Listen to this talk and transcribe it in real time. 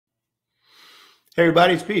Hey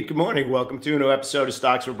everybody, it's Pete. Good morning. Welcome to a new episode of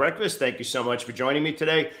Stocks for Breakfast. Thank you so much for joining me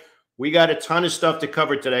today. We got a ton of stuff to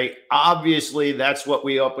cover today. Obviously, that's what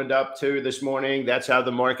we opened up to this morning. That's how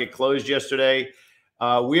the market closed yesterday.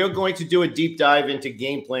 We are going to do a deep dive into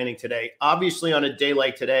game planning today. Obviously, on a day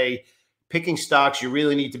like today, picking stocks, you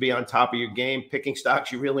really need to be on top of your game. Picking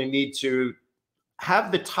stocks, you really need to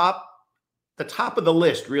have the top of the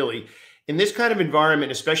list, really. In this kind of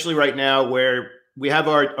environment, especially right now where we have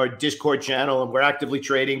our Discord channel and we're actively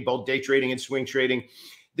trading, both day trading and swing trading.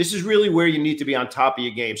 This is really where you need to be on top of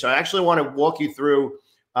your game. So I actually want to walk you through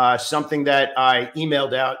something that I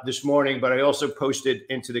emailed out this morning, but I also posted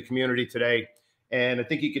into the community today. And I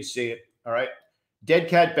think you can see it. All right. Dead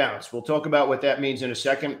cat bounce. We'll talk about what that means in a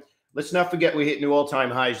second. Let's not forget we hit new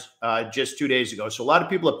all-time highs just 2 days ago. So a lot of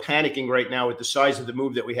people are panicking right now with the size of the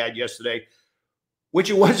move that we had yesterday, which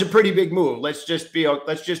it was a pretty big move. Let's just be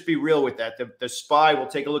real with that. The SPY we'll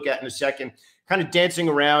take a look at in a second, kind of dancing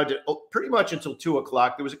around pretty much until 2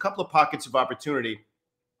 o'clock. There was a couple of pockets of opportunity,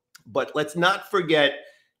 but let's not forget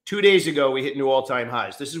 2 days ago we hit new all-time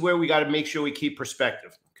highs. This is where we got to make sure we keep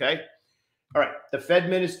perspective, okay? All right, the Fed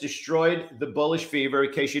minutes destroyed the bullish fever,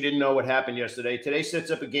 in case you didn't know what happened yesterday. Today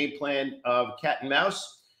sets up a game plan of cat and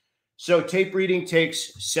mouse. So tape reading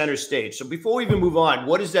takes center stage. So before we even move on,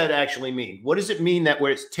 what does that actually mean? What does it mean that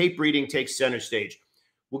where it's tape reading takes center stage?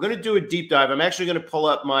 We're going to do a deep dive. I'm actually going to pull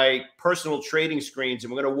up my personal trading screens,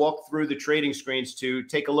 and we're going to walk through the trading screens to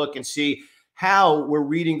take a look and see how we're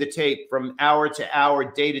reading the tape from hour to hour,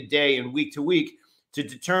 day to day, and week to week to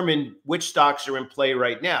determine which stocks are in play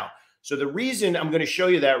right now. So the reason I'm going to show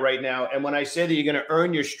you that right now, and when I say that you're going to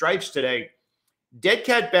earn your stripes today, dead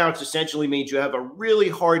cat bounce essentially means you have a really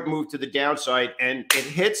hard move to the downside and it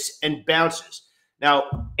hits and bounces.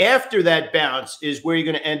 Now, after that bounce is where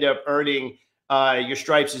you're going to end up earning your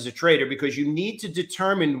stripes as a trader, because you need to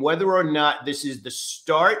determine whether or not this is the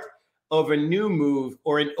start of a new move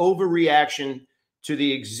or an overreaction to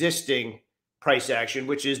the existing price action,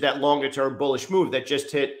 which is that longer term bullish move that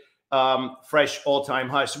just hit fresh all-time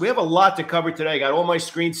high. So we have a lot to cover today. I got all my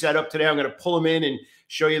screens set up today. I'm going to pull them in and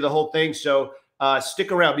show you the whole thing. So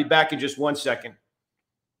stick around. I'll be back in just 1 second.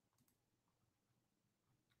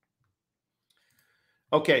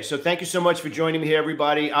 Okay, so thank you so much for joining me here,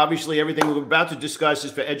 everybody. Obviously, everything we're about to discuss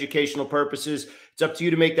is for educational purposes. It's up to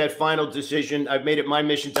you to make that final decision. I've made it my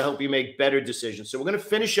mission to help you make better decisions. So we're going to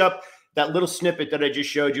finish up that little snippet that I just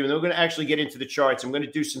showed you, and then we're going to actually get into the charts. I'm going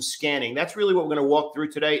to do some scanning. That's really what we're going to walk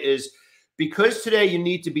through today, is because today you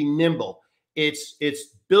need to be nimble. It's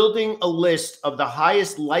building a list of the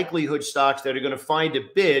highest likelihood stocks that are going to find a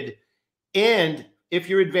bid, and if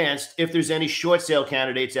you're advanced, if there's any short sale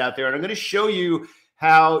candidates out there. And I'm going to show you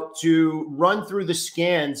how to run through the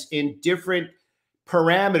scans in different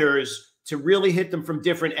parameters to really hit them from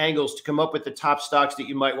different angles to come up with the top stocks that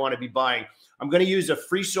you might want to be buying. I'm going to use a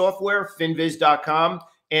free software, Finviz.com,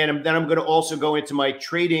 and then I'm going to also go into my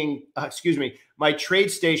my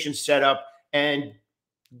TradeStation setup and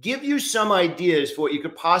give you some ideas for what you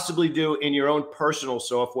could possibly do in your own personal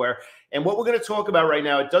software. And what we're going to talk about right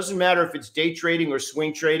now, it doesn't matter if it's day trading or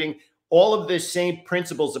swing trading, all of the same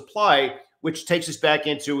principles apply, which takes us back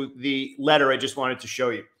into the letter I just wanted to show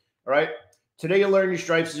you. All right. Today, you'll learn your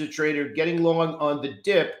stripes as a trader. Getting long on the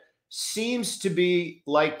dip seems to be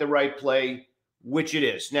like the right play, which it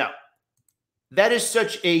is. Now, that is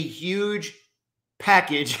such a huge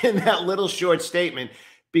package in that little short statement,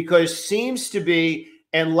 because seems to be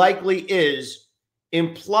and likely is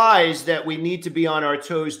implies that we need to be on our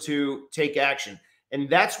toes to take action. And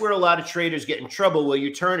that's where a lot of traders get in trouble, where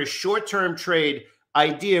you turn a short-term trade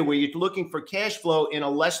idea where you're looking for cash flow in a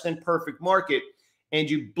less than perfect market, and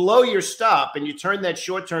you blow your stop and you turn that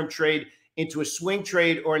short-term trade into a swing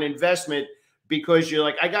trade or an investment because you're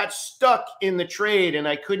like, I got stuck in the trade and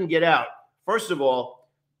I couldn't get out. First of all,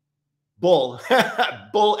 bull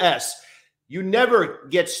S. You never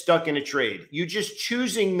get stuck in a trade. You're just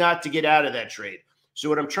choosing not to get out of that trade. So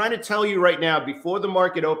what I'm trying to tell you right now, before the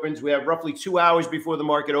market opens, we have roughly 2 hours before the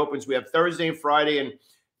market opens. We have Thursday and Friday and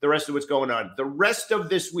the rest of what's going on. The rest of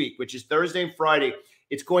this week, which is Thursday and Friday,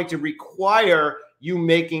 it's going to require you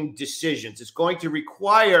making decisions. It's going to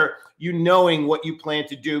require you knowing what you plan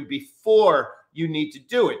to do before you need to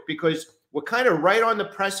do it, because we're kind of right on the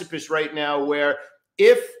precipice right now where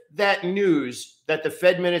if that news that the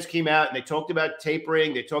Fed minutes came out and they talked about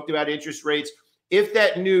tapering, they talked about interest rates, if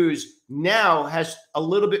that news now has a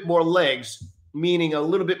little bit more legs, meaning a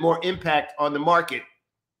little bit more impact on the market,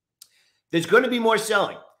 there's going to be more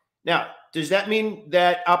selling. Now, does that mean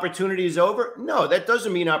that opportunity is over? No, that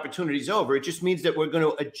doesn't mean opportunity is over. It just means that we're going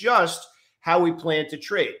to adjust how we plan to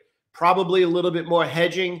trade. Probably a little bit more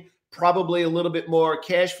hedging, probably a little bit more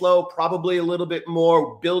cash flow, probably a little bit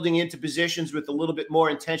more building into positions with a little bit more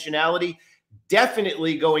intentionality,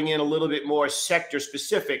 definitely going in a little bit more sector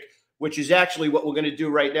specific, which is actually what we're going to do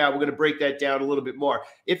right now. We're going to break that down a little bit more.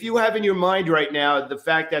 If you have in your mind right now the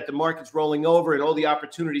fact that the market's rolling over and all the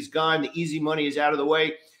opportunities gone, the easy money is out of the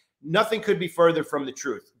way, nothing could be further from the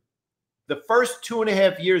truth. The first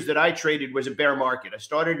 2.5 years that I traded was a bear market. I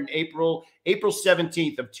started in April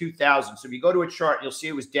 17th of 2000. So if you go to a chart, you'll see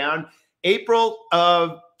it was down April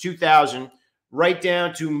of 2000 right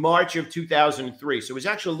down to March of 2003. So it was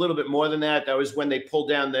actually a little bit more than that. That was when they pulled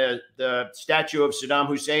down the statue of Saddam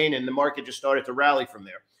Hussein, and the market just started to rally from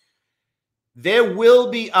there. There will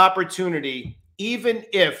be opportunity, even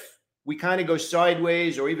if we kind of go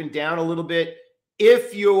sideways or even down a little bit,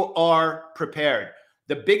 if you are prepared.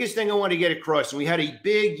 The biggest thing I want to get across, and we had a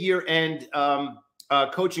big year-end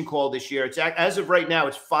coaching call this year. It's as of right now,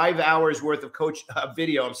 it's 5 hours worth of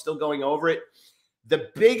video. I'm still going over it. The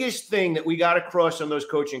biggest thing that we got across on those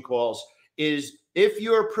coaching calls is if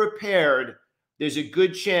you're prepared, there's a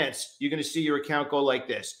good chance you're going to see your account go like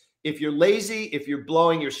this. If you're lazy, if you're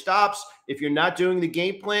blowing your stops, if you're not doing the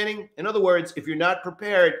game planning, in other words, if you're not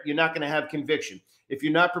prepared, you're not going to have conviction. If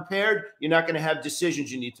you're not prepared, you're not going to have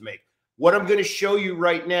decisions you need to make. What I'm going to show you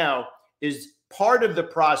right now is part of the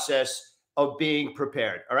process of being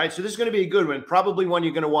prepared. All right. So this is going to be a good one, probably one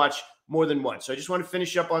you're going to watch more than once. So I just want to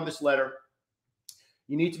finish up on this letter.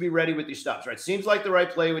 You need to be ready with your stops, right? Seems like the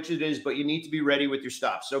right play, which it is, but you need to be ready with your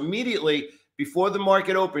stops. So immediately before the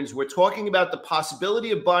market opens, we're talking about the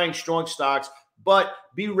possibility of buying strong stocks, but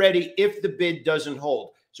be ready if the bid doesn't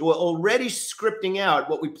hold. So we're already scripting out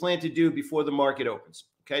what we plan to do before the market opens.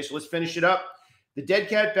 Okay. So let's finish it up. The dead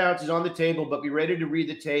cat bounce is on the table, but be ready to read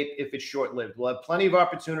the tape if it's short-lived. We'll have plenty of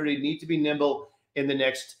opportunity, need to be nimble in the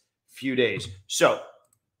next few days. So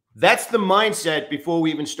that's the mindset before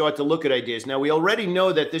we even start to look at ideas. Now, we already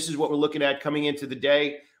know that this is what we're looking at coming into the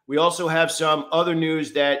day. We also have some other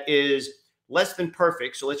news that is less than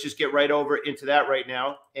perfect. So let's just get right over into that right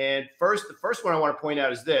now. And the first one I want to point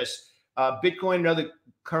out is this. Bitcoin and other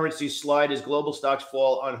currencies slide as global stocks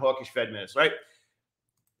fall on hawkish Fed minutes, right?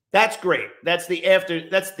 That's great. That's the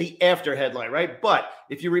after headline, right? But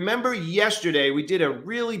if you remember yesterday, we did a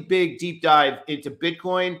really big deep dive into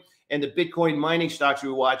Bitcoin and the Bitcoin mining stocks we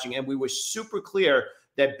were watching, and we were super clear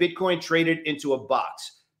that Bitcoin traded into a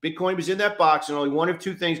box. Bitcoin was in that box, and only one of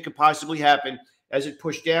two things could possibly happen as it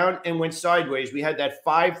pushed down and went sideways. We had that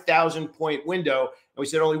 5,000-point window, and we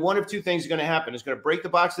said only one of two things is going to happen. It's going to break the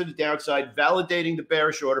box to the downside, validating the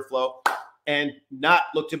bearish order flow, and not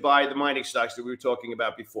look to buy the mining stocks that we were talking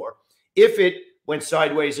about before. If it went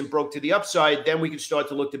sideways and broke to the upside, then we could start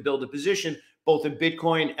to look to build a position both in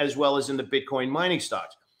Bitcoin as well as in the Bitcoin mining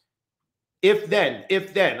stocks. If then,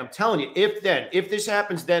 I'm telling you, if this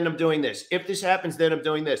happens, then I'm doing this. If this happens, then I'm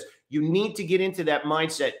doing this. You need to get into that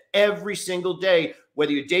mindset every single day,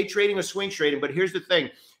 whether you're day trading or swing trading. But here's the thing.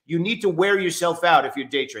 You need to wear yourself out if you're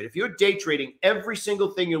day trading. If you're day trading, every single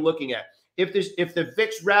thing you're looking at, if the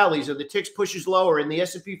VIX rallies or the TIX pushes lower and the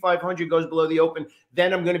S&P 500 goes below the open,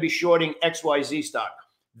 then I'm going to be shorting XYZ stock.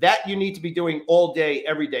 That you need to be doing all day,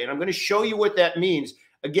 every day. And I'm going to show you what that means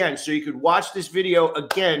again, so you could watch this video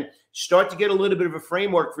again, start to get a little bit of a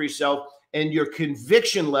framework for yourself, and your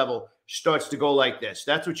conviction level starts to go like this.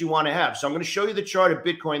 That's what you want to have. So I'm going to show you the chart of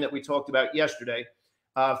Bitcoin that we talked about yesterday.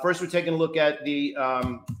 First, we're taking a look at the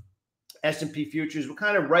S&P futures. We're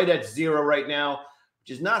kind of right at zero right now,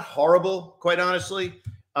 which is not horrible, quite honestly.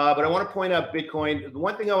 But I want to point out Bitcoin. The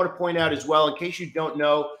one thing I want to point out as well, in case you don't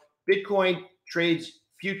know, Bitcoin trades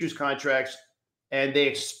futures contracts and they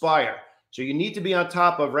expire. So you need to be on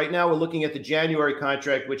top of. Right now, we're looking at the January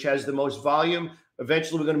contract, which has the most volume.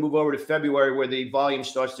 Eventually, we're going to move over to February, where the volume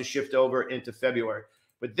starts to shift over into February.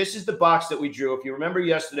 But this is the box that we drew. If you remember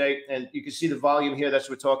yesterday, and you can see the volume here, that's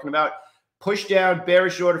what we're talking about. Push down,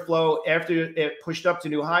 bearish order flow. After it pushed up to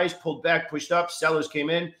new highs, pulled back, pushed up. Sellers came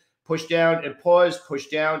in, pushed down and paused, pushed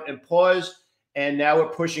down and paused. And now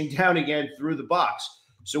we're pushing down again through the box.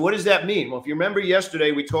 So what does that mean? Well, if you remember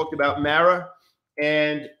yesterday, we talked about Mara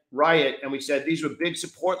and Riot, and we said these were big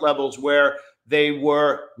support levels where they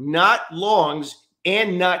were not longs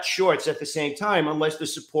and not shorts at the same time unless the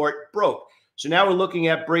support broke. So now we're looking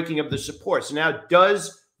at breaking of the support. So now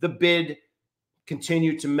does the bid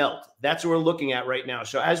continue to melt? That's what we're looking at right now.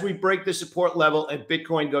 So as we break the support level and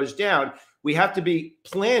Bitcoin goes down, we have to be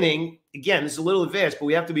planning. Again, this is a little advanced, but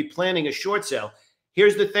we have to be planning a short sale.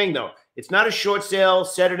 Here's the thing, though. It's not a short sale,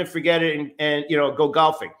 set it and forget it, and go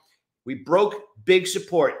golfing. We broke big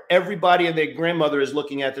support. Everybody and their grandmother is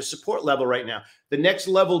looking at the support level right now. The next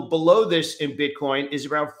level below this in Bitcoin is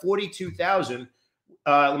around 42,000.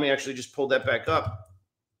 let me actually just pull that back up.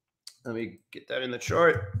 Let me get that in the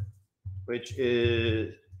chart, which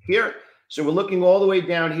is here. So we're looking all the way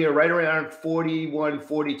down here, right around 41,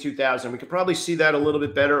 42,000. We could probably see that a little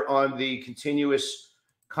bit better on the continuous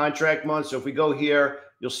contract month. So if we go here,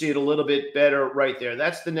 you'll see it a little bit better right there.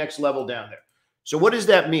 That's the next level down there. So what does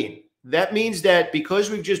that mean? That means that because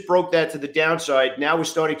we've just broke that to the downside, now we're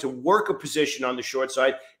starting to work a position on the short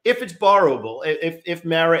side. If it's borrowable, if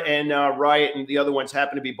Mara and Riot and the other ones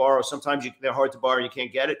happen to be borrowed, sometimes they're hard to borrow and you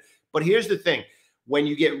can't get it. But here's the thing. When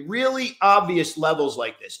you get really obvious levels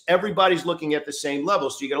like this, everybody's looking at the same level.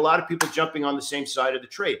 So you get a lot of people jumping on the same side of the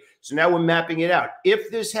trade. So now we're mapping it out. If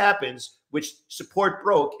this happens, which support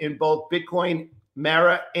broke in both Bitcoin,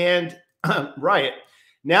 Mara, and Riot,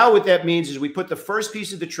 now what that means is we put the first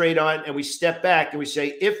piece of the trade on and we step back and we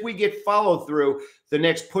say, if we get follow through, the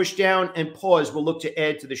next push down and pause will look to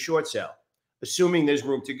add to the short sale, assuming there's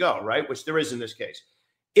room to go, right? Which there is in this case.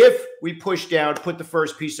 If we push down, put the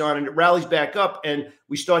first piece on, and it rallies back up and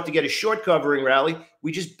we start to get a short covering rally,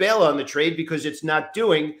 we just bail on the trade because it's not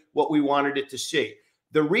doing what we wanted it to see.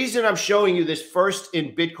 The reason I'm showing you this first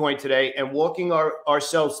in Bitcoin today and walking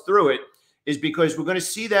ourselves through it is because we're going to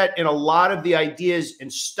see that in a lot of the ideas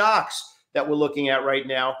and stocks that we're looking at right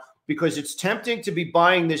now, because it's tempting to be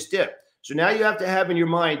buying this dip. So now you have to have in your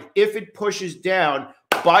mind, if it pushes down,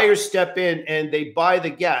 buyers step in and they buy the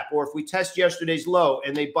gap, or if we test yesterday's low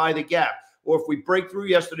and they buy the gap, or if we break through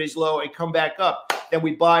yesterday's low and come back up, then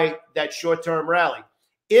we buy that short-term rally.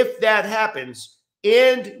 If that happens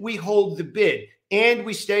and we hold the bid and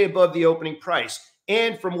we stay above the opening price,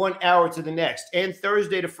 and from 1 hour to the next, and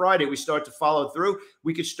Thursday to Friday, we start to follow through,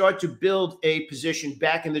 we could start to build a position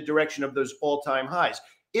back in the direction of those all-time highs.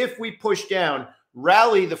 If we push down,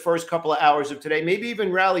 rally the first couple of hours of today, maybe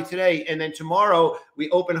even rally today, and then tomorrow we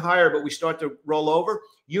open higher, but we start to roll over,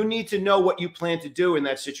 you need to know what you plan to do in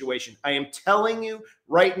that situation. I am telling you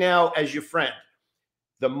right now as your friend,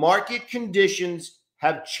 the market conditions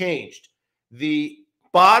have changed. The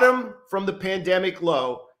bottom from the pandemic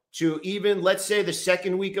low to even, let's say, the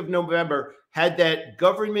second week of November had that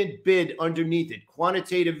government bid underneath it,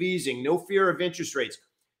 quantitative easing, no fear of interest rates.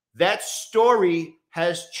 That story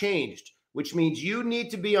has changed, which means you need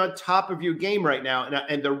to be on top of your game right now.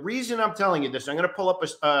 And the reason I'm telling you this, I'm going to pull up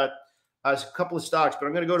a couple of stocks, but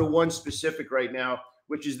I'm going to go to one specific right now,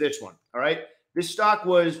 which is this one. All right. This stock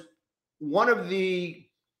was one of the,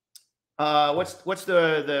 what's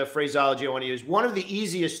the phraseology I want to use? One of the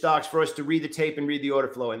easiest stocks for us to read the tape and read the order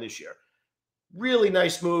flow in this year. Really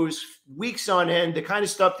nice moves, weeks on end, the kind of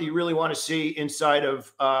stuff that you really want to see inside of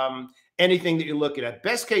anything that you're looking at.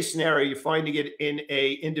 Best case scenario, you're finding it in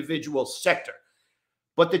a individual sector.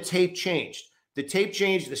 But the tape changed. The tape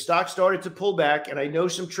changed. The stock started to pull back. And I know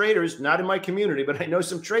some traders, not in my community, but I know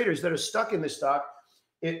some traders that are stuck in this stock.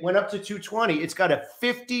 It went up to 220. It's got a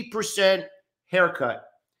 50% haircut.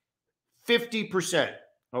 50%.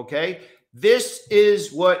 Okay. This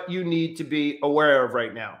is what you need to be aware of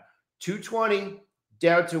right now. 220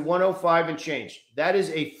 down to 105 and change. That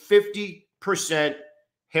is a 50%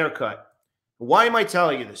 haircut. Why am I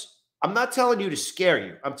telling you this? I'm not telling you to scare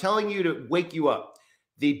you. I'm telling you to wake you up.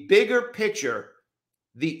 The bigger picture,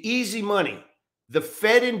 the easy money, the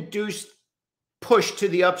Fed-induced push to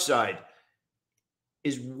the upside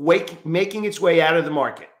is making its way out of the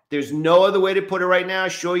market. There's no other way to put it right now.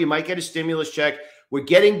 Sure, you might get a stimulus check. We're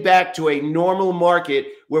getting back to a normal market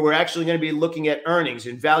where we're actually going to be looking at earnings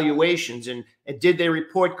and valuations and did they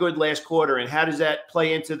report good last quarter and how does that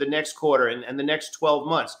play into the next quarter and the next 12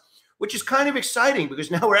 months, which is kind of exciting because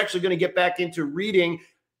now we're actually going to get back into reading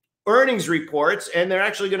earnings reports and they're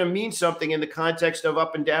actually going to mean something in the context of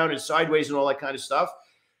up and down and sideways and all that kind of stuff.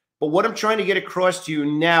 But what I'm trying to get across to you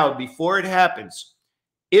now before it happens,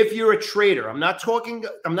 if you're a trader, I'm not talking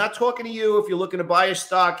to you if you're looking to buy a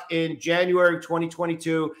stock in January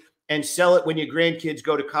 2022 and sell it when your grandkids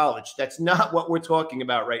go to college. That's not what we're talking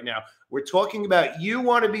about right now. We're talking about you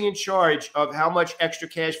want to be in charge of how much extra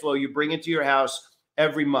cash flow you bring into your house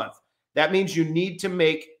every month. That means you need to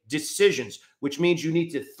make decisions, which means you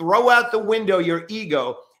need to throw out the window your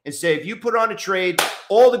ego and say, if you put on a trade,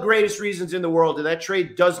 all the greatest reasons in the world, and that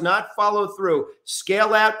trade does not follow through,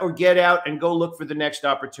 scale out or get out and go look for the next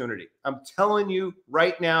opportunity. I'm telling you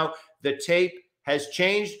right now, the tape has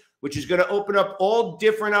changed, which is going to open up all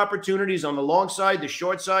different opportunities on the long side, the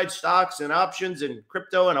short side, stocks and options and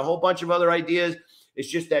crypto and a whole bunch of other ideas. It's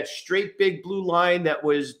just that straight big blue line that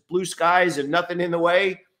was blue skies and nothing in the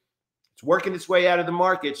way. It's working its way out of the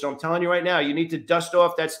market. So I'm telling you right now, you need to dust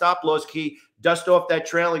off that stop loss key, dust off that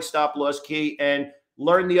trailing stop loss key, and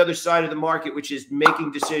learn the other side of the market, which is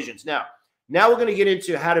making decisions. Now, Now we're going to get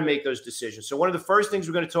into how to make those decisions. So one of the first things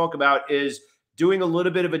we're going to talk about is doing a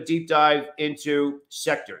little bit of a deep dive into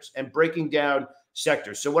sectors and breaking down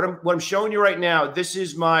sectors. So what I'm showing you right now, this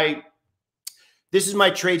is my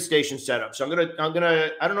TradeStation setup. So I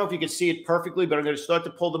don't know if you can see it perfectly, but I'm going to start to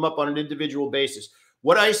pull them up on an individual basis.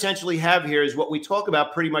 What I essentially have here is what we talk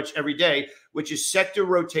about pretty much every day, which is sector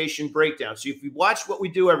rotation breakdown. So if you watch what we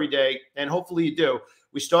do every day, and hopefully you do,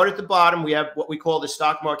 we start at the bottom. We have what we call the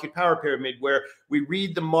stock market power pyramid, where we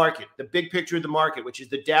read the market, the big picture of the market, which is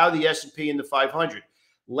the Dow, the S&P, and the 500.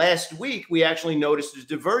 Last week, we actually noticed a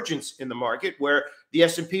divergence in the market where the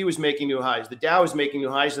S&P was making new highs, the Dow was making new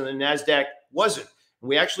highs, and the NASDAQ wasn't. And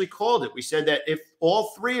we actually called it. We said that if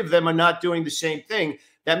all three of them are not doing the same thing,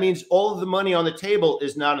 that means all of the money on the table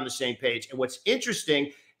is not on the same page. And what's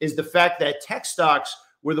interesting is the fact that tech stocks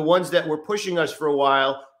were the ones that were pushing us for a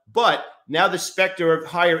while, but now the specter of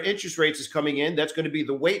higher interest rates is coming in. That's going to be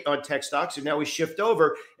the weight on tech stocks. And now we shift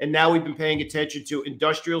over, and now we've been paying attention to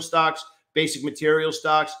industrial stocks, basic material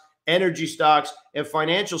stocks, energy stocks, and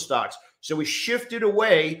financial stocks. So we shifted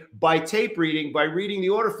away by tape reading, by reading the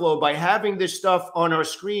order flow, by having this stuff on our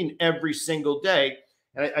screen every single day.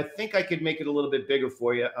 And I think I could make it a little bit bigger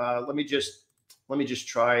for you. Let me just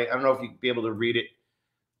try. I don't know if you'd be able to read it.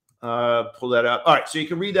 Pull that up. All right, so you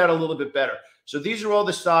can read that a little bit better. So these are all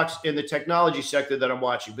the stocks in the technology sector that I'm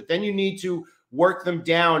watching. But then you need to work them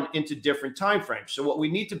down into different time frames. So what we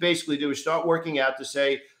need to basically do is start working out to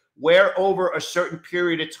say where over a certain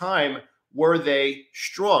period of time were they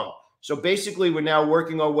strong. So basically, we're now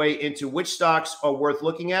working our way into which stocks are worth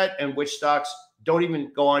looking at and which stocks don't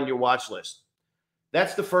even go on your watch list.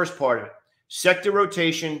 That's the first part of it. Sector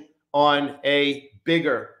rotation on a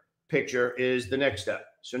bigger picture is the next step.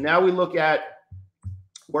 So now we look at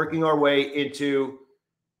working our way into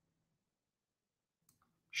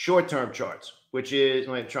short-term charts, which is,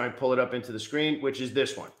 let me try and pull it up into the screen, which is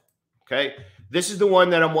this one. Okay. This is the one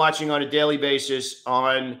that I'm watching on a daily basis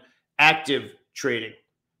on active trading.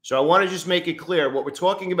 So I want to just make it clear. What we're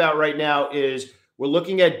talking about right now is we're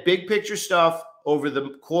looking at big picture stuff over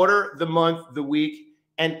the quarter, the month, the week,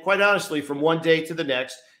 and quite honestly, from one day to the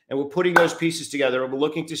next. And we're putting those pieces together, and we're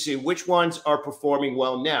looking to see which ones are performing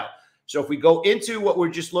well now. So if we go into what we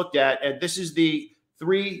just looked at, and this is the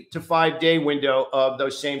 3 to 5 day window of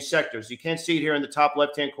those same sectors. You can't see it here in the top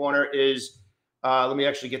left-hand corner is, let me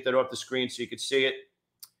actually get that off the screen so you can see it,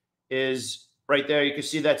 is right there. You can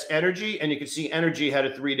see that's energy, and you can see energy had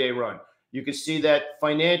a 3-day run. You can see that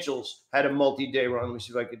financials had a multi-day run. Let me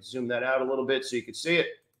see if I could zoom that out a little bit so you can see it.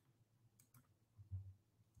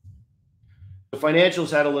 The financials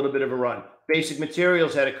had a little bit of a run. Basic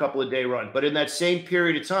materials had a couple of day run. But in that same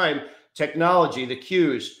period of time, technology, the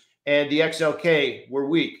Qs, and the XLK were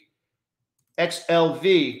weak.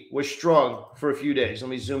 XLV was strong for a few days. Let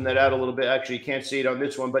me zoom that out a little bit. Actually, you can't see it on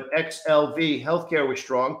this one, but XLV, healthcare was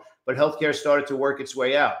strong, but healthcare started to work its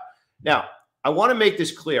way out. Now, I want to make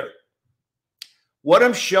this clear. What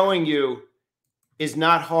I'm showing you is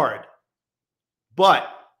not hard, but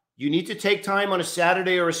you need to take time on a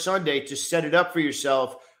Saturday or a Sunday to set it up for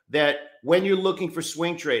yourself that when you're looking for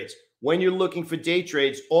swing trades, when you're looking for day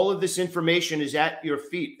trades, all of this information is at your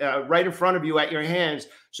feet, right in front of you, at your hands,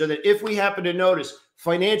 so that if we happen to notice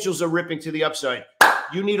financials are ripping to the upside,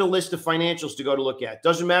 you need a list of financials to go to look at.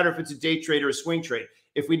 Doesn't matter if it's a day trade or a swing trade.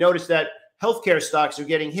 If we notice that healthcare stocks are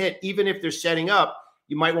getting hit, even if they're setting up,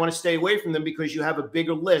 you might want to stay away from them because you have a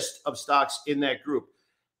bigger list of stocks in that group.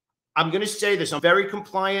 I'm going to say this. I'm very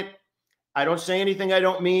compliant. I don't say anything I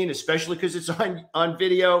don't mean, especially because it's on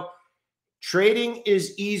video. Trading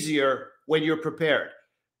is easier when you're prepared.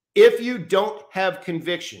 If you don't have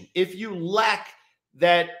conviction, if you lack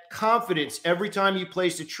that confidence every time you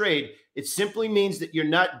place a trade, it simply means that you're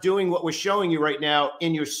not doing what we're showing you right now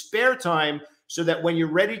in your spare time, so that when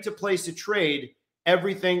you're ready to place a trade,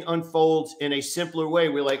 everything unfolds in a simpler way.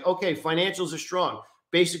 We're like, okay, financials are strong.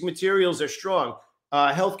 Basic materials are strong.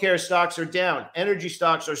 Healthcare stocks are down. Energy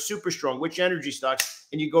stocks are super strong. Which energy stocks?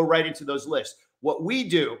 And you go right into those lists. What we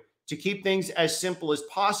do to keep things as simple as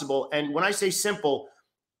possible, and when I say simple,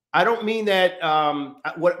 I don't mean that,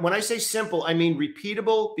 when I say simple, I mean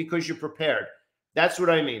repeatable because you're prepared. That's what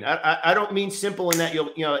I mean. I don't mean simple in that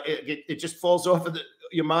it just falls off of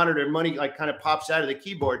your monitor and money like kind of pops out of the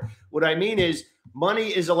keyboard. What I mean is money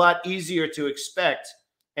is a lot easier to expect,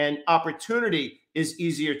 and opportunity is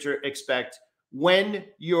easier to expect when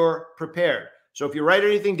you're prepared. So if you write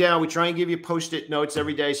anything down, we try and give you Post-it notes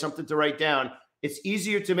every day, something to write down. It's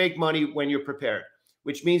easier to make money when you're prepared,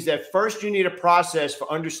 which means that first you need a process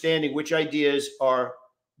for understanding which ideas are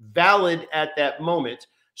valid at that moment.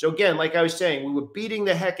 So again, like I was saying, we were beating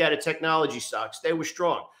the heck out of technology stocks. They were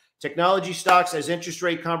strong. Technology stocks, as interest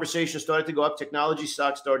rate conversation started to go up, technology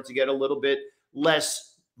stocks started to get a little bit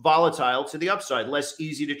less volatile to the upside, less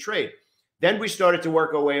easy to trade. Then we started to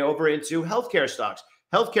work our way over into healthcare stocks.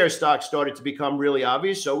 Healthcare stocks started to become really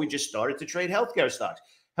obvious, so we just started to trade healthcare stocks.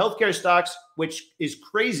 Healthcare stocks, which is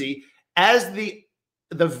crazy, as the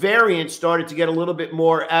variant started to get a little bit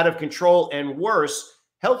more out of control and worse,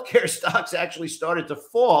 healthcare stocks actually started to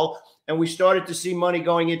fall, and we started to see money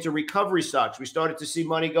going into recovery stocks. We started to see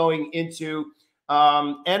money going into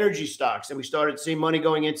energy stocks, and we started to see money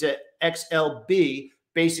going into XLB,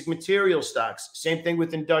 basic material stocks. Same thing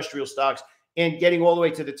with industrial stocks, and getting all the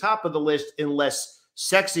way to the top of the list in less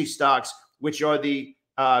sexy stocks, which are the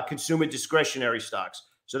consumer discretionary stocks.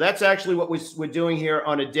 So that's actually what we're doing here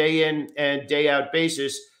on a day in and day out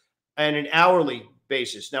basis and an hourly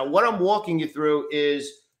basis. Now, what I'm walking you through is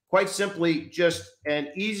quite simply just an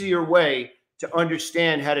easier way to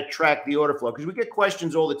understand how to track the order flow, because we get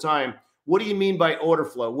questions all the time. What do you mean by order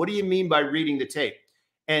flow? What do you mean by reading the tape?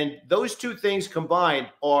 And those two things combined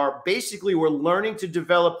are basically we're learning to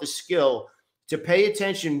develop the skill to pay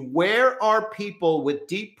attention. Where are people with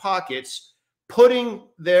deep pockets putting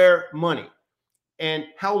their money? And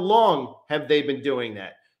how long have they been doing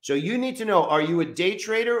that? So you need to know, are you a day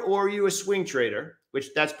trader or are you a swing trader?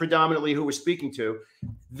 Which that's predominantly who we're speaking to.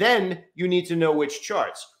 Then you need to know which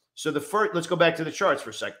charts. So the first, let's go back to the charts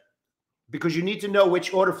for a second, because you need to know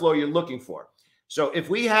which order flow you're looking for. So if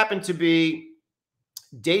we happen to be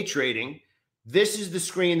day trading, this is the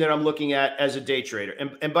screen that I'm looking at as a day trader.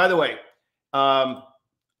 And by the way,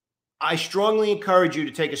 I strongly encourage you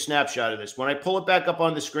to take a snapshot of this. When I pull it back up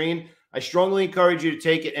on the screen, I strongly encourage you to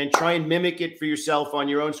take it and try and mimic it for yourself on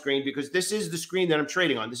your own screen, because this is the screen that I'm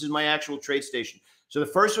trading on. This is my actual trade station. So the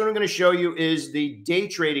first one I'm going to show you is the day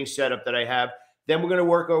trading setup that I have. Then we're going to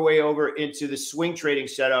work our way over into the swing trading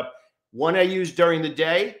setup. One I use during the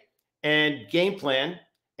day and game plan,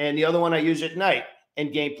 and the other one I use at night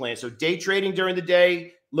and game plan. So day trading during the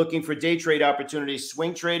day, looking for day trade opportunities.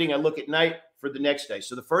 Swing trading, I look at night for the next day.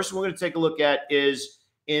 So the first one we're going to take a look at is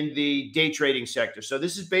in the day trading sector. So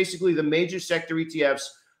this is basically the major sector ETFs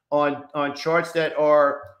on charts that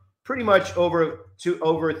are pretty much over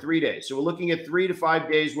 3 days. So we're looking at 3 to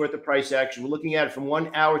 5 days worth of price action. We're looking at it from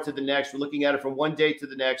 1 hour to the next. We're looking at it from one day to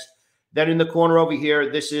the next. Then in the corner over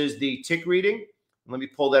here, this is the tick reading. Let me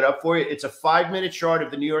pull that up for you. It's a 5-minute chart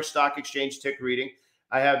of the New York Stock Exchange tick reading.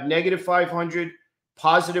 I have negative 500,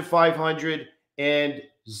 positive 500, and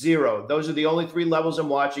 0. Those are the only 3 levels I'm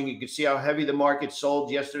watching. You can see how heavy the market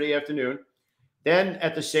sold yesterday afternoon. Then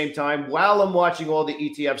at the same time, while I'm watching all the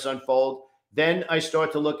ETFs unfold, then I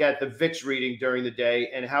start to look at the VIX reading during the day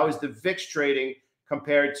and how is the VIX trading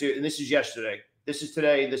compared to, and this is yesterday. This is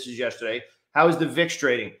today. This is yesterday. How is the VIX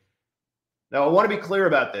trading? Now, I want to be clear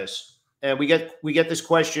about this, and we get this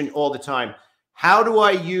question all the time. How do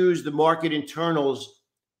I use the market internals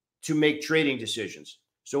to make trading decisions?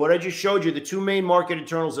 So what I just showed you, the 2 main market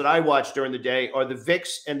internals that I watch during the day are the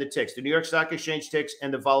VIX and the ticks, the New York Stock Exchange ticks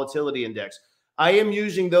and the volatility index. I am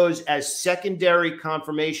using those as secondary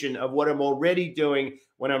confirmation of what I'm already doing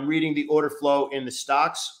when I'm reading the order flow in the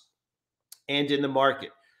stocks and in the market.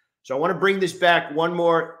 So I want to bring this back one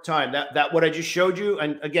more time. That what I just showed you,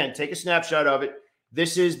 and again, take a snapshot of it.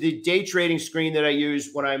 This is the day trading screen that I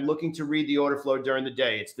use when I'm looking to read the order flow during the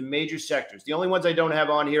day. It's the major sectors. The only ones I don't have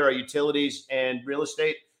on here are utilities and real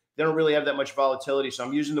estate. They don't really have that much volatility, so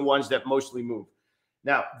I'm using the ones that mostly move.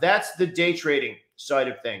 Now, that's the day trading side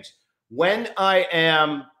of things. When I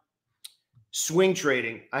am swing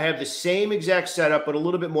trading, I have the same exact setup, but a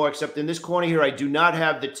little bit more, except in this corner here, I do not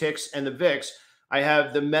have the ticks and the VIX. I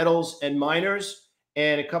have the metals and miners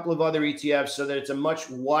and a couple of other ETFs so that it's a much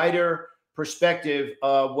wider perspective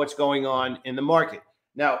of what's going on in the market.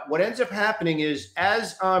 Now, what ends up happening is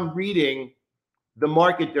as I'm reading the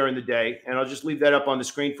market during the day, and I'll just leave that up on the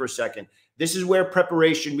screen for a second, this is where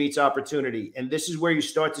preparation meets opportunity. And this is where you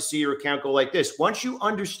start to see your account go like this. Once you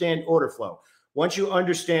understand order flow, once you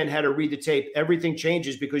understand how to read the tape, everything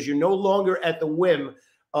changes because you're no longer at the whim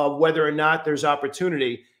of whether or not there's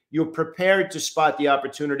opportunity. You're prepared to spot the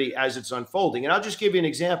opportunity as it's unfolding. And I'll just give you an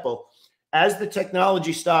example. As the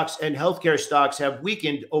technology stocks and healthcare stocks have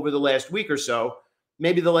weakened over the last week or so,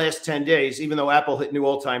 maybe the last 10 days, even though Apple hit new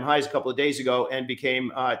all-time highs a couple of days ago and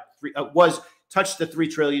became touched the $3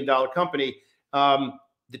 trillion company,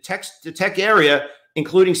 the tech area,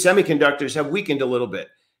 including semiconductors, have weakened a little bit.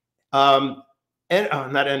 Not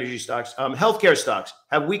energy stocks, healthcare stocks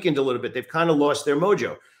have weakened a little bit. They've kind of lost their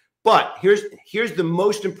mojo. But here's the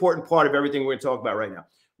most important part of everything we're going to talk about right now.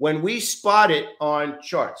 When we spot it on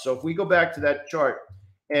charts, so if we go back to that chart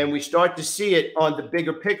and we start to see it on the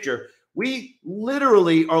bigger picture, We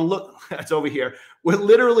literally are that's over here. We're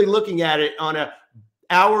literally looking at it on a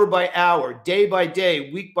hour by hour, day by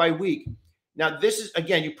day, week by week. Now, this is,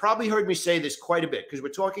 again, you probably heard me say this quite a bit because we're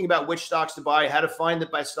talking about which stocks to buy, how to find the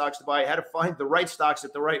best stocks to buy, how to find the right stocks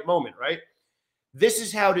at the right moment, right? This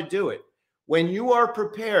is how to do it. When you are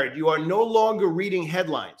prepared, you are no longer reading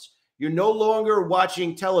headlines. You're no longer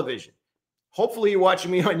watching television. Hopefully, you're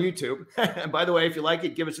watching me on YouTube. And by the way, if you like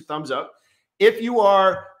it, give us a thumbs up. If you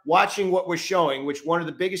are watching what we're showing, which one of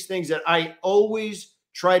the biggest things that I always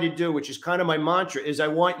try to do, which is kind of my mantra, is I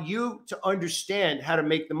want you to understand how to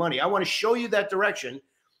make the money. I want to show you that direction.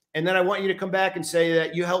 And then I want you to come back and say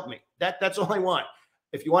that you helped me. That's all I want.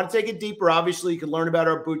 If you want to take it deeper, obviously, you can learn about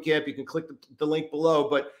our boot camp. You can click the link below.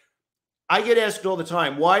 But I get asked all the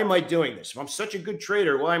time, why am I doing this? If I'm such a good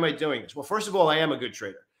trader, why am I doing this? Well, first of all, I am a good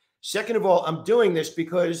trader. Second of all, I'm doing this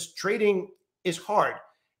because trading is hard.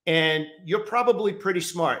 And you're probably pretty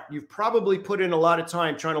smart. You've probably put in a lot of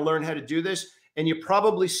time trying to learn how to do this. And you're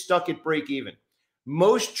probably stuck at break even.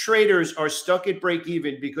 Most traders are stuck at break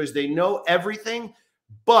even because they know everything,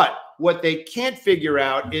 but what they can't figure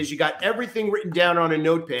out is you got everything written down on a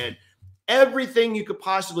notepad, everything you could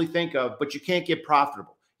possibly think of, but you can't get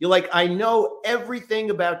profitable. You're like, I know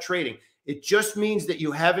everything about trading. It just means that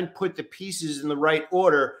you haven't put the pieces in the right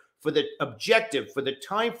order for the objective, for the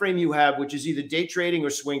time frame you have, which is either day trading or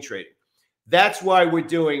swing trading. That's why we're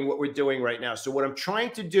doing what we're doing right now. So what I'm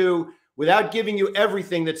trying to do, without giving you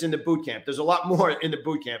everything that's in the boot camp, there's a lot more in the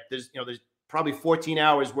boot camp. There's probably 14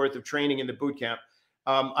 hours worth of training in the boot camp.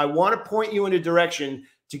 I want to point you in a direction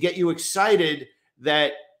to get you excited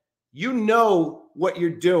that you know what you're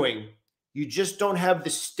doing. You just don't have the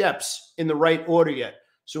steps in the right order yet.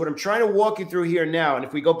 So what I'm trying to walk you through here now, and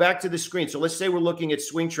if we go back to the screen, so let's say we're looking at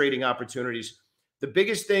swing trading opportunities. The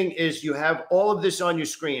biggest thing is you have all of this on your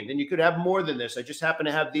screen, and you could have more than this. I just happen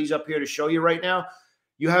to have these up here to show you right now.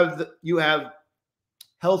 You have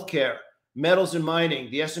healthcare, metals and mining,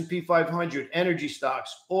 the S&P 500, energy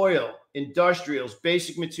stocks, oil, industrials,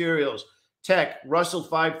 basic materials, tech, Russell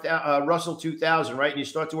 2000, right? And you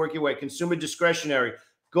start to work your way. Consumer discretionary,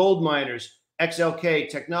 gold miners, XLK,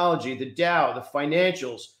 technology, the Dow, the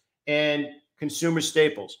financials, and consumer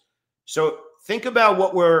staples. So think about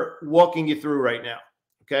what we're walking you through right now,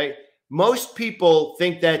 okay? Most people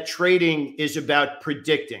think that trading is about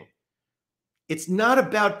predicting. It's not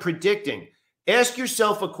about predicting. Ask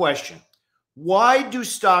yourself a question. Why do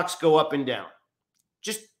stocks go up and down?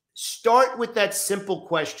 Just start with that simple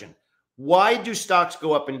question. Why do stocks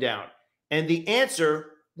go up and down? And the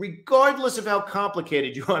answer, regardless of how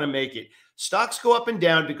complicated you want to make it, stocks go up and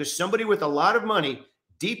down because somebody with a lot of money,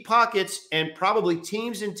 deep pockets, and probably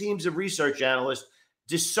teams and teams of research analysts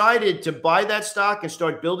decided to buy that stock and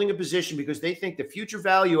start building a position because they think the future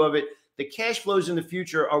value of it, the cash flows in the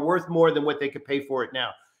future, are worth more than what they could pay for it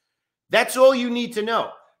now. That's all you need to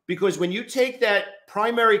know, because when you take that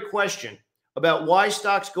primary question about why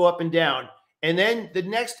stocks go up and down, and then the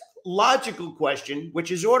next logical question,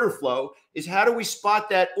 which is order flow, is how do we spot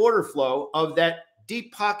that order flow of that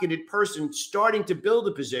deep-pocketed person starting to build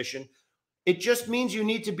a position? It just means you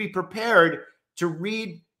need to be prepared to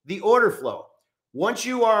read the order flow. Once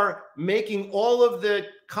you are making all of the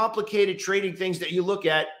complicated trading things that you look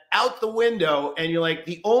at out the window, and you're like,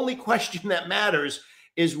 the only question that matters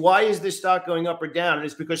is why is this stock going up or down? And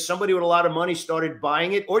it's because somebody with a lot of money started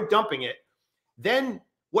buying it or dumping it. Then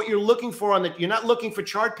what you're looking for you're not looking for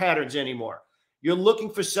chart patterns anymore. You're looking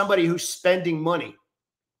for somebody who's spending money.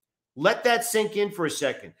 Let that sink in for a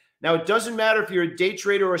second. Now, it doesn't matter if you're a day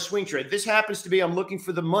trader or a swing trader. This happens to be, I'm looking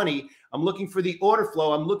for the money. I'm looking for the order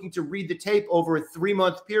flow. I'm looking to read the tape over a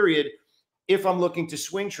 3-month period if I'm looking to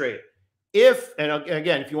swing trade. And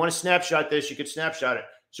again, if you want to snapshot this, you could snapshot it.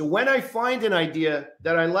 So when I find an idea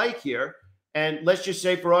that I like here, and let's just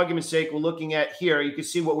say for argument's sake, we're looking at here, you can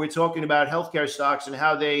see what we're talking about, healthcare stocks and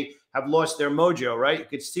how they have lost their mojo, right? You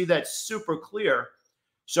could see that super clear.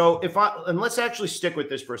 So and let's actually stick with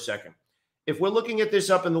this for a second. If we're looking at this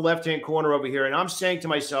up in the left-hand corner over here, and I'm saying to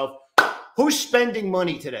myself, who's spending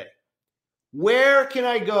money today? Where can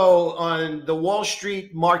I go on the Wall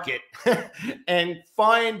Street market and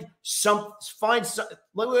where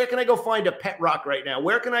can I go find a pet rock right now?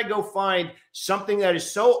 Where can I go find something that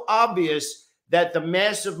is so obvious that the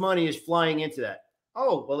massive money is flying into that?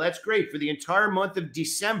 Oh, well, that's great. For the entire month of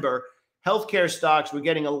December, healthcare stocks were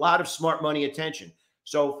getting a lot of smart money attention.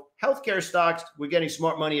 So healthcare stocks were getting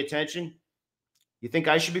smart money attention. You think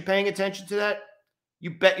I should be paying attention to that?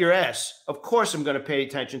 You bet your ass. Of course I'm going to pay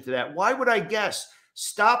attention to that. Why would I guess?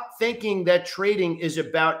 Stop thinking that trading is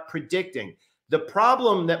about predicting. The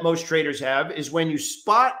problem that most traders have is when you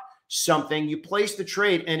spot something, you place the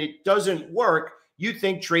trade and it doesn't work, you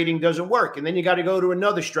think trading doesn't work. And then you got to go to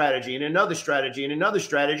another strategy and another strategy and another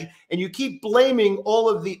strategy. And you keep blaming all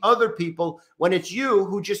of the other people when it's you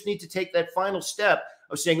who just need to take that final step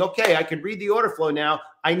of saying, okay, I can read the order flow now.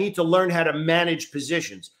 I need to learn how to manage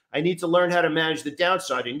positions. I need to learn how to manage the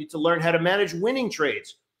downside. I need to learn how to manage winning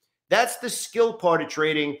trades. That's the skill part of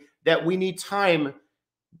trading that we need time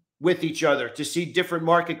with each other to see different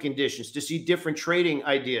market conditions, to see different trading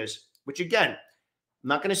ideas, which again, I'm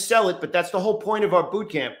not going to sell it, but that's the whole point of our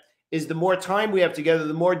boot camp is the more time we have together,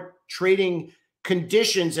 the more trading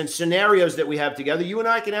conditions and scenarios that we have together, you and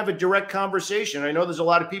I can have a direct conversation. I know there's a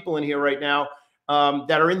lot of people in here right now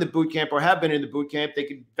that are in the boot camp or have been in the boot camp. They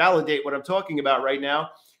can validate what I'm talking about right now.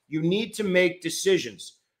 You need to make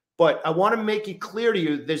decisions, but I want to make it clear to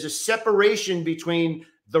you, there's a separation between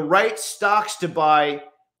the right stocks to buy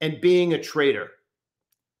and being a trader.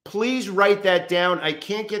 Please write that down. I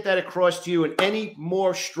can't get that across to you in any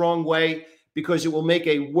more strong way because it will make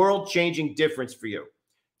a world-changing difference for you.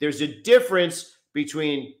 There's a difference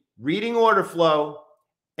between reading order flow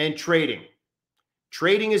and trading.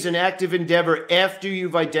 Trading is an active endeavor after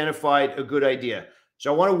you've identified a good idea.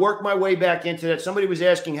 So I want to work my way back into that. Somebody was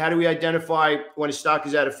asking, how do we identify when a stock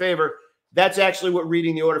is out of favor? That's actually what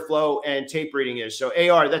reading the order flow and tape reading is. So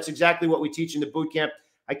AR, that's exactly what we teach in the boot camp.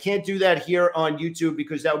 I can't do that here on YouTube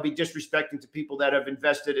because that would be disrespecting to people that have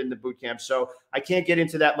invested in the boot camp. So I can't get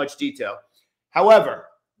into that much detail. However,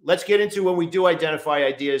 let's get into when we do identify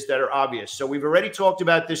ideas that are obvious. So we've already talked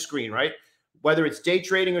about this screen, right? Whether it's day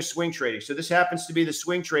trading or swing trading. So this happens to be the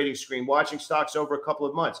swing trading screen, watching stocks over a couple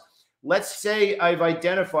of months. Let's say I've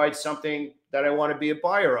identified something that I want to be a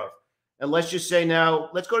buyer of. And let's just say now,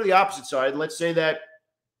 let's go to the opposite side. Let's say that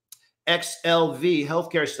XLV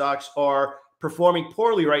healthcare stocks are performing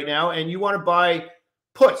poorly right now, and you want to buy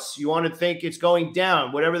puts. You want to think it's going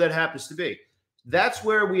down, whatever that happens to be. That's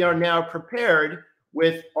where we are now prepared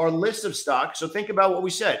with our list of stocks. So think about what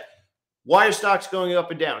we said. Why are stocks going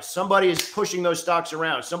up and down? Somebody is pushing those stocks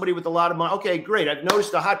around. Somebody with a lot of money. Okay, great. I've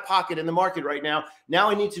noticed a hot pocket in the market right now.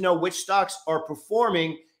 Now I need to know which stocks are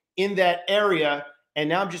performing in that area. And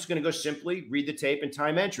now I'm just going to go simply read the tape and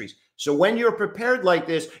time entries. So when you're prepared like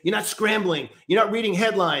this, you're not scrambling. You're not reading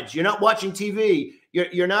headlines. You're not watching TV.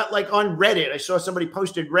 You're not like on Reddit. I saw somebody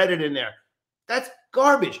posted Reddit in there. That's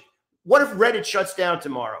garbage. What if Reddit shuts down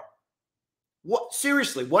tomorrow? What,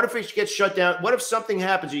 seriously, what if it gets shut down? What if something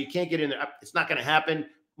happens or you can't get in there? It's not going to happen.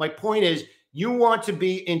 My point is, you want to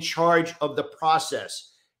be in charge of the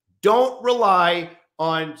process. Don't rely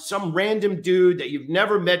on some random dude that you've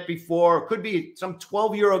never met before. It could be some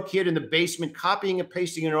 12-year-old kid in the basement copying and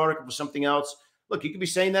pasting an article for something else. Look, you could be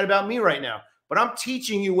saying that about me right now, but I'm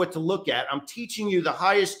teaching you what to look at. I'm teaching you the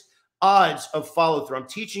highest odds of follow-through. I'm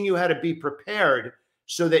teaching you how to be prepared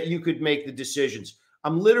so that you could make the decisions.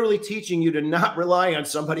 I'm literally teaching you to not rely on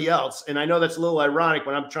somebody else. And I know that's a little ironic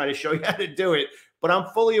when I'm trying to show you how to do it, but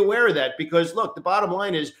I'm fully aware of that because, look, the bottom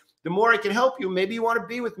line is the more I can help you, maybe you want to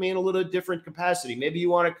be with me in a little different capacity. Maybe you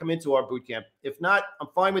want to come into our boot camp. If not, I'm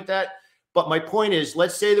fine with that. But my point is,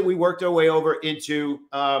 let's say that we worked our way over into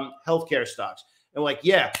healthcare stocks. And like,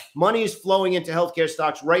 yeah, money is flowing into healthcare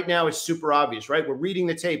stocks right now. It's super obvious, right? We're reading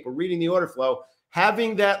the tape. We're reading the order flow.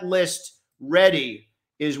 Having that list ready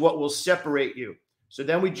is what will separate you. So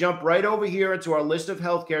then we jump right over here into our list of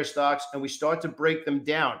healthcare stocks and we start to break them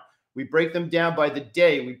down. We break them down by the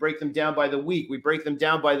day. We break them down by the week. We break them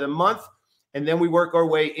down by the month. And then we work our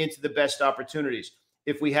way into the best opportunities.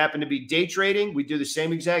 If we happen to be day trading, we do the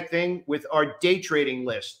same exact thing with our day trading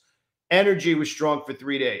list. Energy was strong for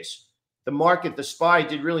 3 days. The market, the SPY,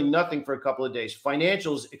 did really nothing for a couple of days.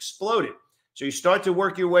 Financials exploded. So you start to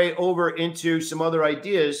work your way over into some other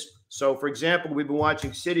ideas. So, for example, we've been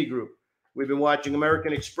watching Citigroup. We've been watching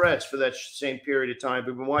American Express for that same period of time.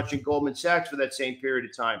 We've been watching Goldman Sachs for that same period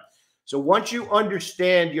of time. So once you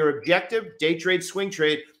understand your objective, day trade, swing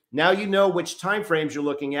trade, now you know which time frames you're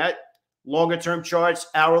looking at, longer term charts,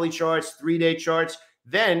 hourly charts, 3-day charts.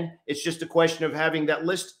 Then it's just a question of having that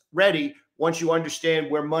list ready once you understand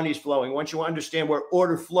where money is flowing, once you understand where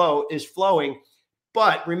order flow is flowing.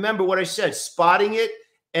 But remember what I said, spotting it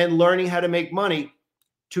and learning how to make money,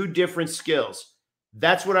 two different skills.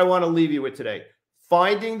 That's what I want to leave you with today.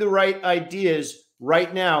 Finding the right ideas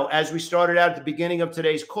right now. As we started out at the beginning of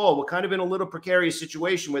today's call, we're kind of in a little precarious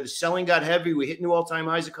situation where the selling got heavy. We hit new all-time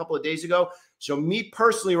highs a couple of days ago. So me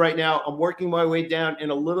personally right now, I'm working my way down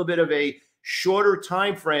in a little bit of a shorter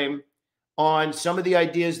time frame on some of the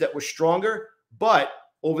ideas that were stronger. But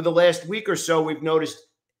over the last week or so, we've noticed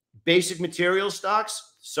basic material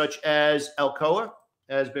stocks such as Alcoa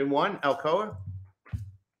has been one. Alcoa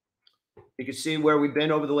You can see where we've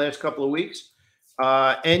been over the last couple of weeks.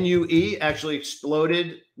 NUE actually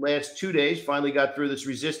exploded last 2 days, finally got through this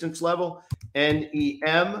resistance level.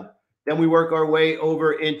 NEM, then we work our way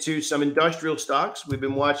over into some industrial stocks. We've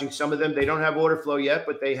been watching some of them. They don't have order flow yet,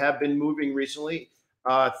 but they have been moving recently.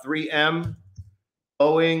 3M,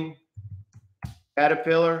 Boeing,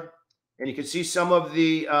 Caterpillar, and you can see some of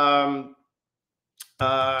the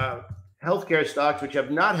healthcare stocks which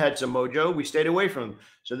have not had some mojo. We stayed away from them.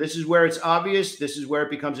 So this is where it's obvious. This is where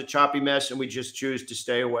it becomes a choppy mess, and we just choose to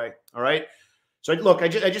stay away. All right. So look, I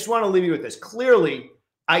just want to leave you with this. Clearly,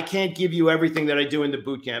 I can't give you everything that I do in the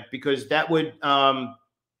boot camp, because that would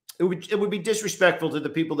it would be disrespectful to the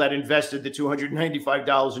people that invested the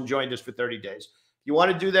 $295 and joined us for 30 days. If you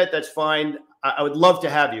want to do that, that's fine. I would love to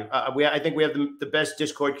have you. I think we have the best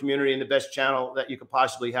Discord community and the best channel that you could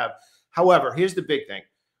possibly have. However, here's the big thing.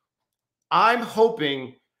 I'm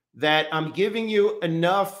hoping that I'm giving you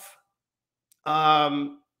enough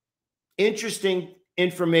interesting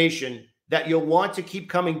information that you'll want to keep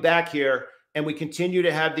coming back here, and we continue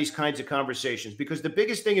to have these kinds of conversations. Because the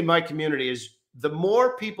biggest thing in my community is the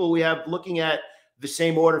more people we have looking at the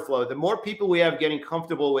same order flow, the more people we have getting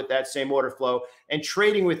comfortable with that same order flow and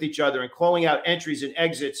trading with each other and calling out entries and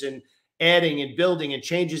exits and adding and building and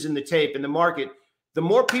changes in the tape and the market, the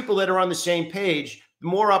more people that are on the same page, the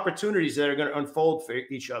more opportunities that are going to unfold for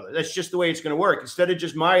each other. That's just the way it's going to work. Instead of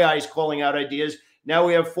just my eyes calling out ideas, now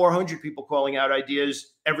we have 400 people calling out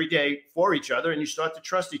ideas every day for each other, and you start to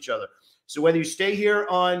trust each other. So whether you stay here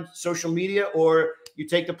on social media or you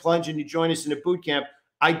take the plunge and you join us in a boot camp,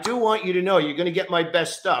 I do want you to know you're going to get my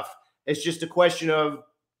best stuff. It's just a question of,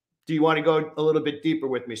 do you want to go a little bit deeper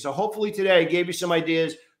with me? So hopefully today I gave you some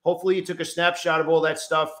ideas. Hopefully you took a snapshot of all that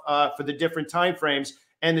stuff for the different time frames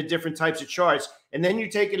and the different types of charts. And then you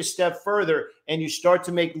take it a step further and you start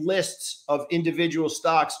to make lists of individual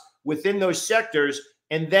stocks within those sectors,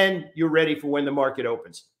 and then you're ready for when the market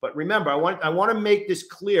opens. But remember, I want to make this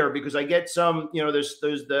clear, because I get some, there's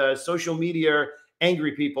the social media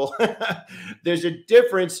angry people. There's a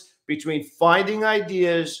difference between finding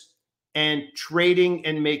ideas and trading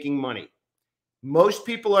and making money. Most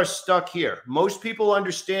people are stuck here. Most people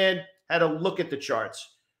understand how to look at the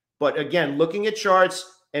charts. But again, looking at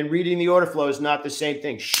charts and reading the order flow is not the same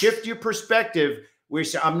thing. Shift your perspective where you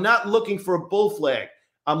say, I'm not looking for a bull flag.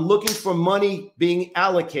 I'm looking for money being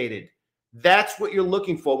allocated. That's what you're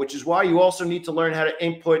looking for, which is why you also need to learn how to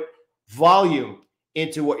input volume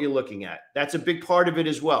into what you're looking at. That's a big part of it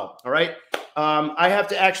as well. All right. I have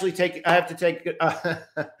to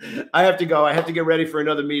go. I have to get ready for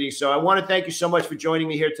another meeting. So I want to thank you so much for joining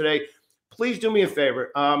me here today. Please do me a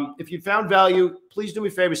favor. If you found value, please do me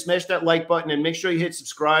a favor, smash that like button and make sure you hit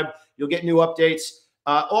subscribe. You'll get new updates.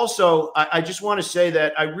 Also, I just want to say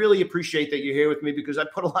that I really appreciate that you're here with me, because I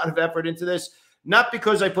put a lot of effort into this, not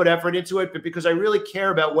because I put effort into it, but because I really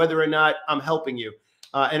care about whether or not I'm helping you.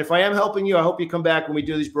 And if I am helping you, I hope you come back when we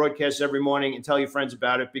do these broadcasts every morning and tell your friends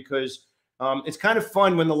about it, because it's kind of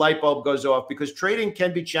fun when the light bulb goes off, because trading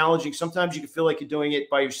can be challenging. Sometimes you can feel like you're doing it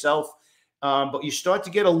by yourself, but you start to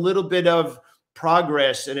get a little bit of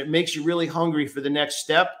progress, and it makes you really hungry for the next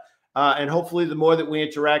step. And hopefully the more that we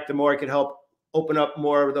interact, the more it can help open up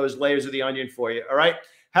more of those layers of the onion for you. All right.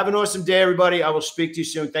 Have an awesome day, everybody. I will speak to you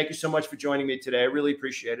soon. Thank you so much for joining me today. I really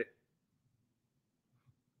appreciate it.